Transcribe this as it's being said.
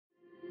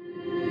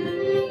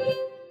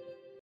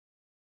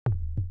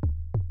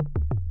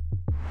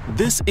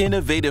This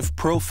innovative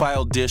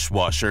profile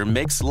dishwasher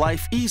makes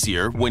life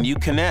easier when you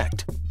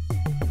connect.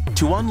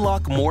 To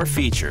unlock more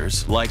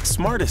features like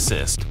Smart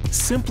Assist,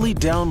 simply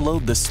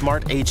download the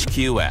Smart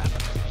HQ app.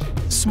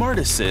 Smart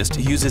Assist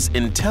uses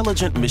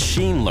intelligent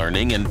machine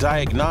learning and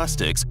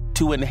diagnostics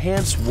to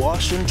enhance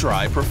wash and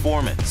dry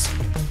performance.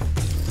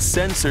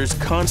 Sensors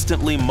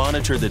constantly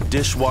monitor the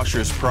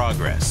dishwasher's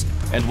progress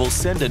and will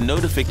send a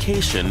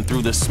notification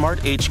through the Smart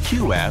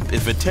HQ app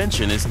if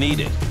attention is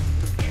needed.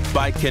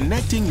 By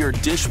connecting your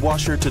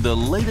dishwasher to the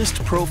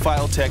latest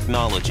profile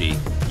technology,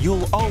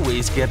 you'll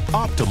always get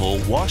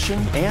optimal washing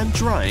and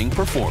drying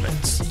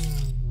performance.